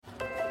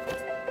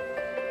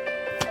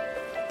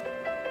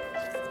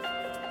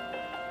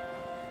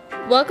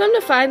Welcome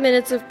to 5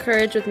 Minutes of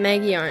Courage with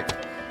Maggie Arndt.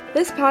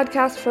 This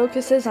podcast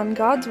focuses on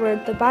God's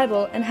Word, the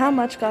Bible, and how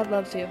much God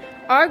loves you.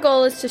 Our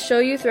goal is to show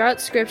you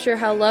throughout Scripture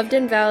how loved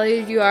and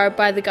valued you are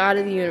by the God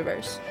of the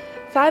universe.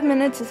 5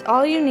 minutes is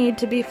all you need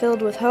to be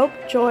filled with hope,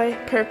 joy,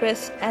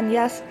 purpose, and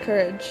yes,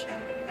 courage.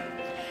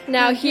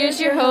 Now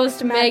here's your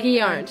host,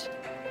 Maggie Arndt.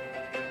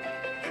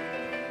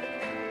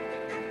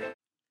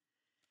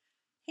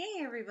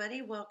 Hey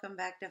everybody, welcome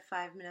back to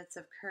 5 Minutes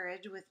of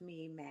Courage with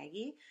me,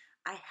 Maggie.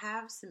 I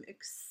have some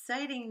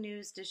exciting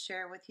news to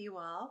share with you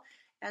all.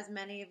 As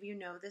many of you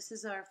know, this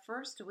is our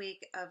first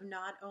week of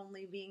not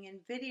only being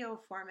in video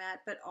format,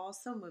 but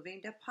also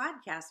moving to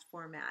podcast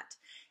format.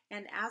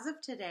 And as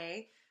of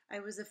today, I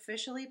was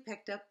officially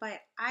picked up by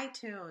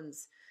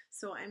iTunes.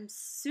 So I'm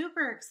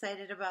super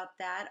excited about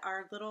that.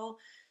 Our little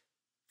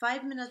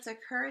 5 Minutes of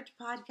Courage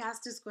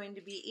podcast is going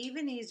to be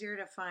even easier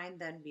to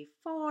find than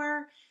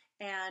before.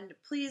 And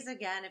please,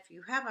 again, if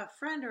you have a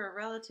friend or a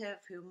relative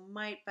who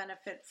might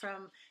benefit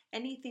from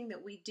anything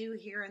that we do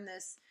here in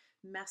this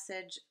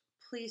message,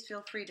 please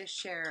feel free to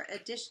share.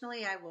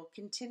 Additionally, I will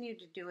continue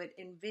to do it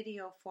in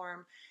video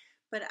form,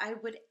 but I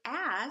would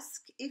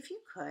ask if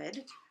you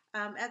could,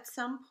 at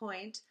some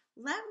point,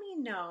 let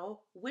me know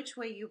which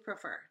way you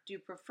prefer. Do you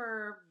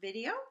prefer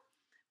video,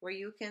 where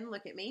you can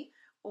look at me,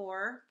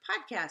 or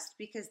podcast,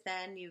 because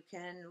then you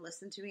can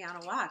listen to me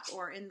on a walk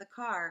or in the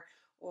car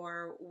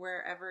or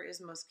wherever is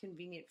most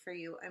convenient for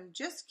you. I'm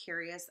just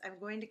curious. I'm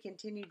going to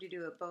continue to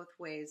do it both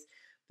ways,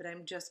 but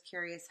I'm just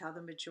curious how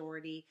the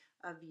majority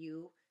of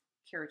you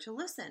care to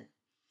listen.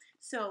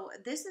 So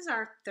this is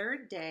our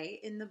third day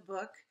in the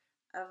book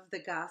of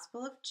the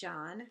Gospel of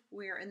John.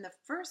 We're in the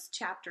first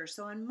chapter.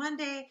 So on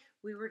Monday,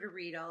 we were to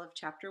read all of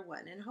chapter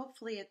 1, and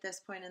hopefully at this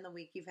point in the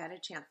week, you've had a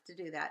chance to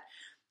do that.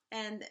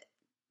 And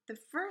the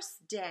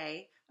first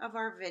day of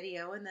our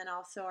video, and then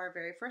also our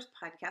very first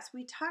podcast,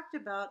 we talked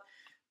about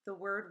the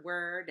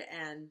word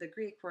and the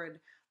Greek word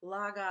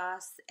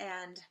logos,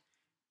 and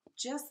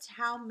just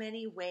how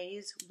many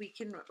ways we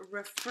can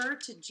refer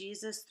to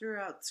Jesus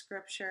throughout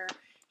Scripture.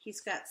 He's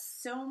got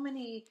so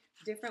many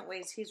different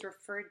ways he's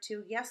referred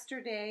to.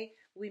 Yesterday,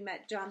 we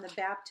met John the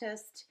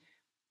Baptist,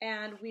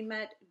 and we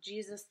met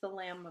Jesus, the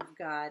Lamb of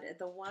God,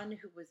 the one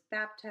who was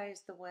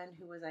baptized, the one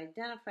who was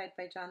identified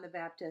by John the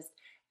Baptist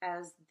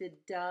as the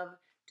dove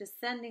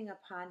descending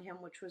upon him,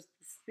 which was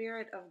the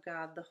Spirit of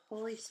God, the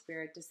Holy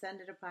Spirit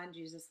descended upon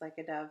Jesus like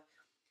a dove.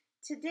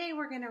 Today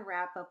we're going to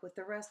wrap up with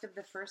the rest of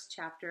the first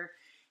chapter,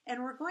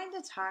 and we're going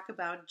to talk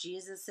about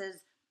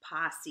Jesus's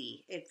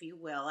posse, if you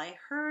will. I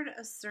heard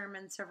a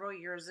sermon several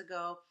years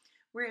ago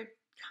where it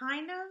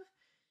kind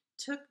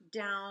of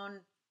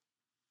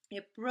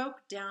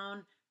broke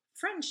down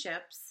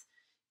friendships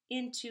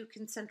into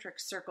concentric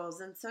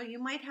circles, and so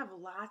you might have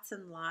lots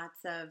and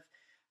lots of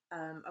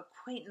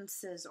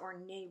acquaintances or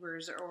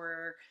neighbors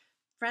or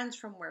friends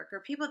from work or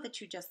people that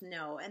you just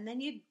know, and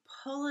then you'd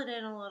pull it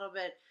in a little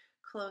bit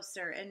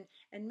closer,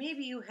 and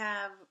maybe you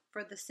have,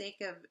 for the sake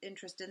of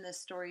interest in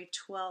this story,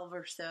 12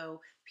 or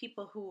so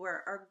people who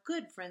are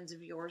good friends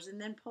of yours,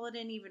 and then pull it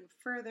in even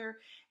further,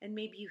 and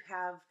maybe you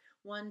have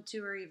 1,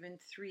 2, or even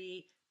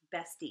 3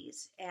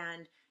 besties.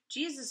 And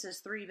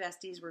Jesus's 3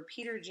 besties were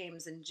Peter,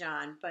 James, and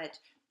John, but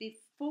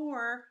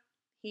before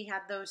he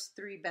had those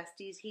 3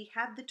 besties, he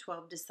had the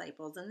 12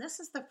 disciples, and this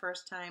is the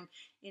first time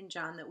in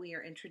John that we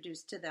are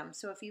introduced to them.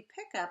 So if you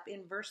pick up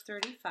in verse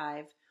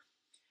 35,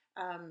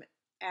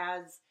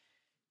 as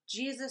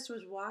Jesus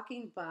was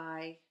walking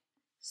by,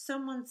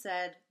 someone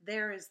said,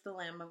 "There is the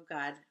Lamb of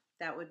God."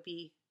 That would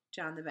be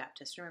John the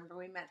Baptist. Remember,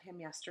 we met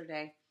him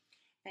yesterday.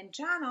 And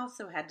John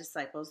also had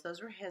disciples. Those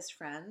were his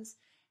friends.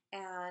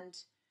 And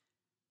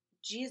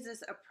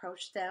Jesus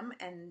approached them,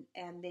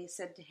 and they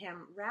said to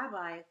him,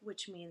 "Rabbi,"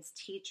 which means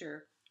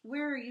teacher,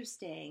 "where are you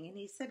staying?" And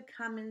he said,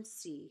 "Come and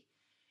see."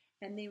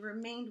 And they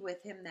remained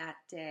with him that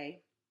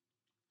day.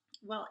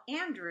 Well,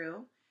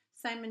 Andrew,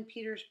 Simon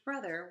Peter's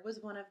brother, was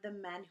one of the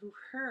men who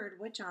heard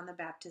what John the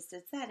Baptist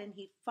had said, and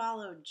he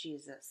followed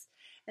Jesus.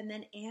 And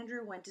then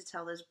Andrew went to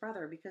tell his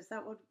brother, because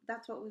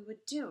that's what we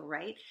would do,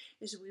 right?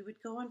 Is we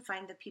would go and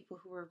find the people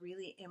who were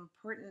really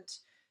important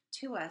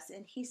to us.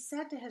 And he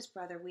said to his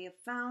brother, "We have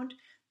found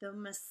the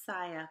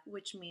Messiah,"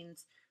 which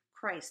means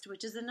Christ,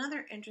 which is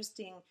another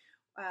interesting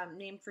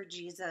name for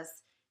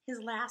Jesus. His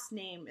last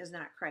name is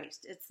not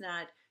Christ. It's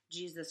not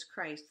Jesus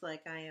Christ,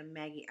 like I am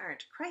Maggie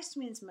Arndt. Christ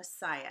means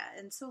Messiah.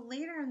 And so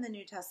later in the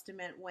New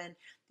Testament, when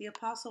the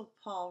Apostle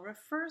Paul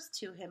refers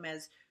to him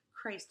as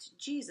Christ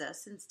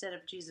Jesus instead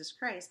of Jesus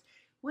Christ,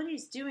 what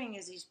he's doing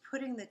is he's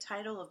putting the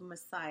title of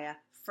Messiah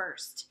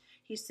first.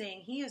 He's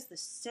saying he is the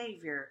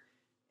Savior,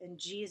 and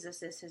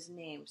Jesus is his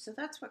name. So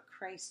that's what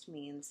Christ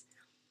means.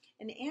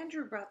 And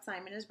Andrew brought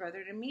Simon, his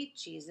brother, to meet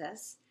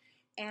Jesus.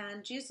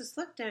 And Jesus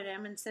looked at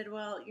him and said,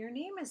 "Well, your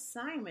name is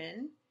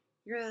Simon.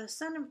 You're the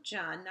son of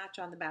John," not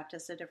John the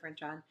Baptist, a different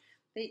John.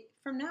 "But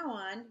from now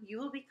on, you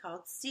will be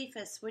called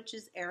Cephas," which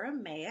is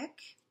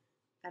Aramaic.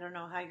 I don't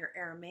know how your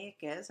Aramaic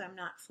is. I'm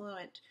not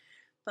fluent.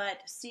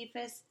 But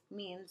Cephas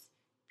means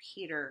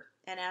Peter.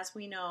 And as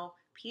we know,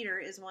 Peter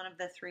is one of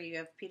the three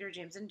of Peter,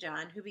 James, and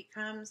John, who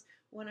becomes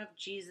one of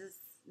Jesus'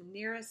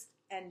 nearest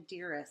and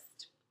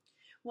dearest.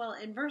 Well,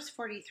 in verse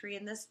 43,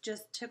 and this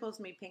just tickles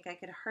me pink, I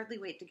could hardly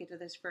wait to get to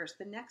this verse.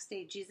 The next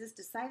day, Jesus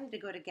decided to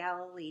go to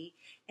Galilee,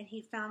 and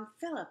he found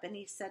Philip, and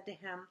he said to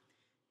him,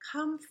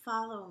 "Come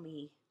follow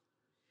me."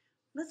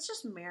 Let's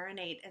just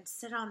marinate and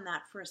sit on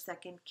that for a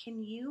second.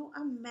 Can you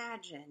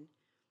imagine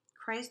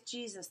Christ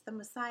Jesus, the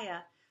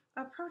Messiah,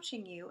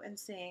 approaching you and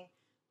saying,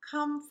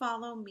 "Come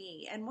follow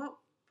me"? And what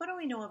do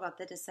we know about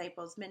the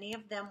disciples? Many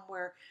of them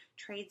were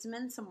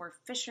tradesmen, some were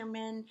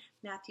fishermen.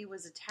 Matthew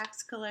was a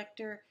tax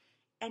collector.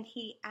 And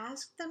he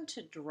asked them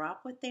to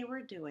drop what they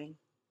were doing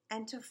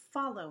and to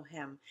follow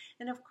him.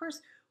 And of course,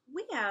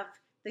 we have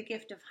the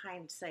gift of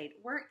hindsight.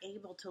 We're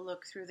able to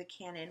look through the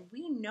canon.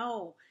 We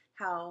know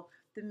how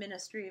the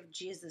ministry of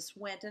Jesus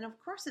went. And of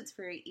course, it's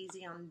very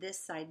easy on this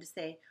side to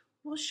say,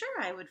 well,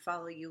 sure, I would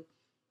follow you.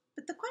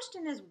 But the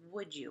question is,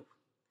 would you?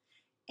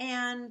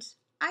 And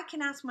I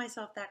can ask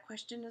myself that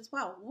question as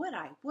well. Would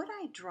I? Would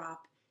I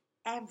drop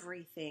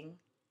everything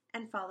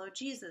and follow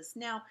Jesus?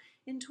 Now,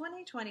 in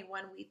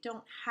 2021, we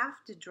don't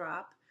have to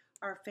drop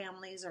our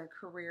families, our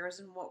careers,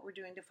 and what we're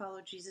doing to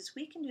follow Jesus.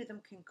 We can do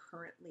them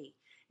concurrently.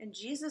 And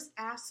Jesus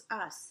asks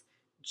us,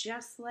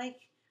 just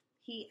like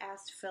he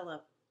asked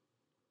Philip,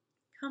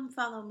 "Come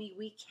follow me."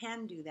 We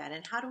can do that.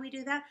 And how do we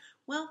do that?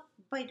 Well,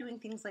 by doing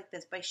things like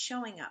this, by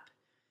showing up,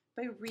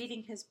 by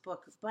reading his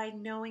book, by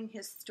knowing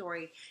his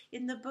story.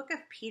 In the book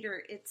of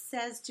Peter, it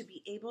says to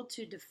be able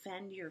to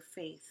defend your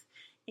faith.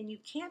 And you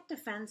can't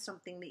defend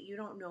something that you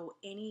don't know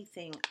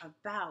anything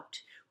about,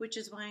 which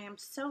is why I'm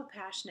so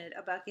passionate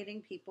about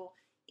getting people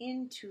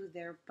into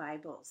their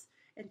Bibles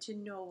and to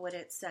know what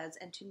it says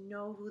and to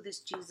know who this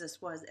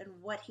Jesus was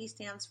and what he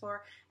stands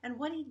for and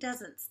what he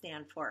doesn't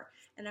stand for.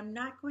 And I'm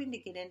not going to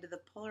get into the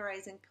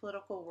polarizing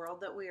political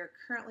world that we are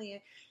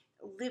currently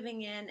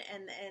living in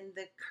and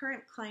the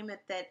current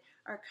climate that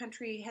our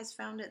country has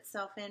found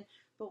itself in.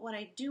 But what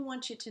I do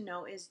want you to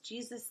know is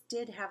Jesus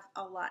did have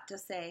a lot to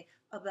say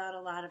about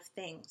a lot of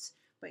things,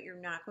 but you're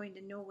not going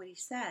to know what he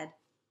said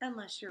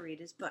unless you read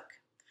his book,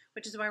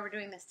 which is why we're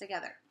doing this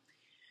together.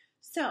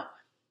 So,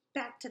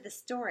 back to the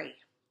story.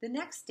 The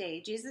next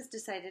day, Jesus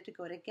decided to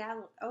go to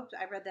Galilee. Oh,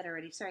 I read that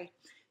already, sorry.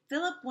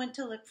 Philip went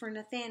to look for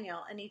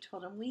Nathanael, and he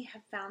told him, "We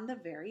have found the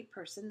very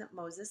person that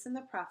Moses and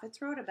the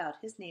prophets wrote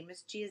about. His name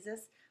is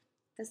Jesus,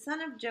 the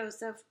son of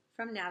Joseph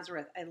from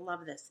Nazareth." I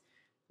love this.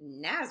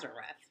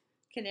 Nazareth.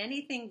 Can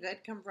anything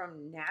good come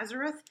from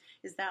Nazareth?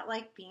 Is that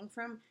like being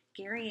from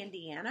Gary,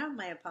 Indiana?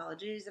 My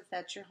apologies if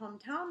that's your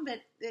hometown,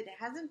 but it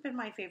hasn't been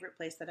my favorite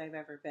place that I've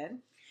ever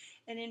been.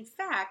 And in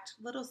fact,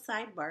 little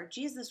sidebar,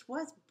 Jesus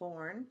was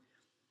born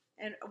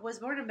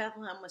in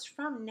Bethlehem, was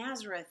from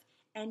Nazareth,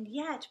 and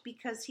yet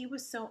because he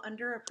was so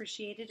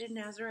underappreciated in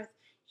Nazareth,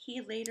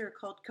 he later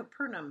called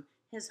Capernaum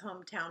his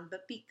hometown.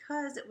 But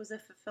because it was a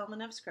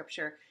fulfillment of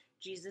Scripture,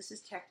 Jesus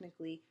is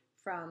technically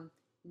from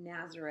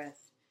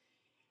Nazareth.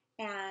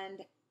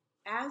 And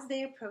as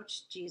they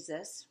approached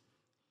Jesus,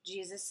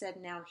 Jesus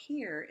said, "Now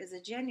here is a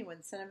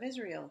genuine son of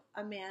Israel,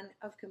 a man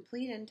of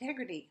complete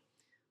integrity."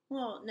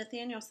 Well,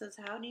 Nathanael says,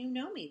 "How do you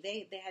know me?"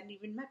 They hadn't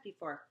even met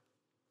before.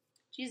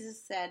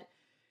 Jesus said,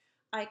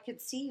 "I could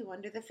see you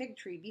under the fig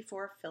tree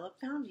before Philip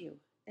found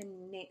you."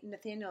 And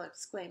Nathanael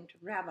exclaimed,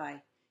 "Rabbi,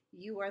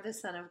 you are the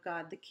Son of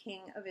God, the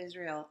King of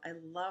Israel." I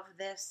love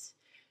this.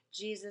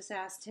 Jesus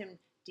asked him,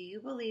 "Do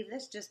you believe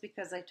this just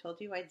because I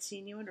told you I'd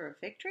seen you under a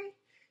fig tree?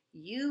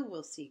 You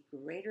will see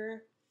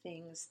greater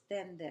things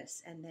than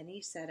this." And then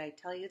he said, "I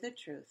tell you the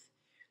truth.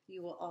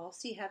 You will all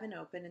see heaven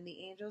open and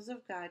the angels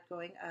of God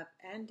going up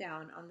and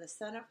down on the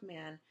Son of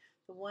Man,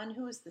 the one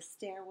who is the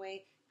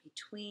stairway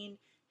between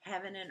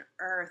heaven and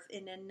earth."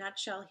 In a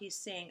nutshell, he's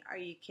saying, are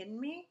you kidding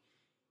me?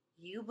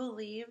 You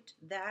believed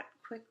that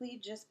quickly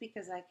just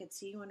because I could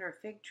see you under a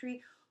fig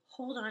tree?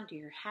 Hold on to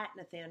your hat,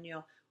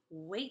 Nathanael.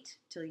 Wait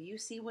till you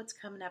see what's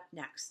coming up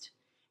next.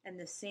 And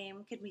the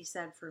same can be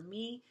said for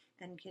me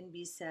and can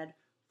be said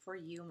for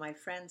you, my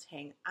friends.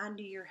 Hang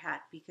onto your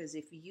hat, because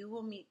if you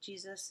will meet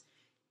Jesus,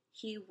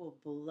 he will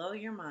blow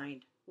your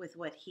mind with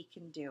what he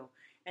can do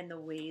and the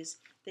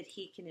ways that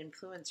he can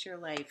influence your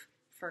life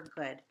for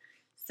good.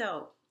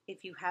 So,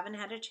 if you haven't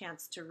had a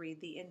chance to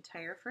read the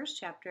entire first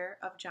chapter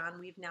of John,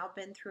 we've now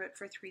been through it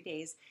for 3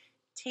 days.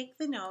 Take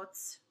the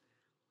notes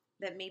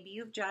that maybe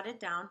you've jotted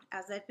down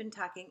as I've been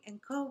talking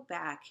and go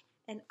back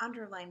and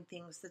underline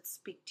things that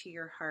speak to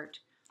your heart.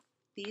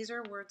 These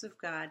are words of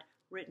God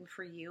written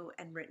for you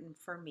and written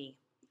for me.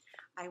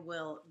 I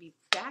will be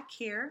back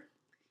here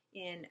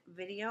in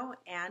video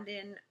and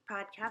in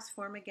podcast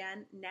form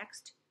again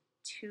next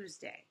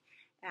Tuesday.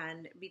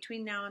 And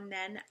between now and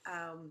then,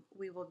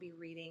 we will be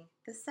reading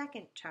the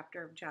second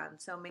chapter of John.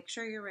 So make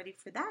sure you're ready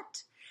for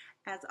that.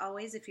 As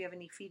always, if you have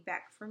any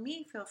feedback for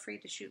me, feel free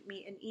to shoot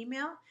me an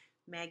email,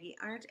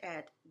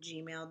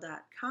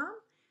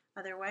 maggiearndt@gmail.com.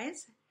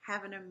 Otherwise,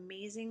 have an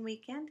amazing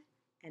weekend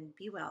and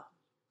be well.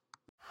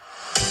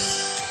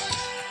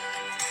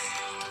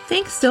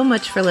 Thanks so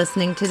much for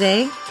listening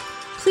today.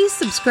 Please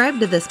subscribe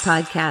to this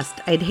podcast.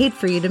 I'd hate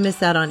for you to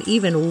miss out on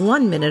even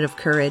 1 minute of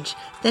courage.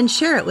 Then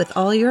share it with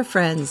all your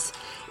friends.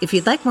 If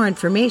you'd like more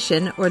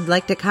information or would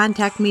like to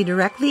contact me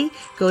directly,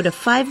 go to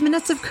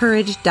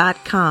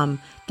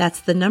 5minutesofcourage.com. That's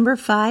the number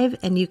 5,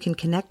 and you can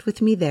connect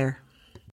with me there.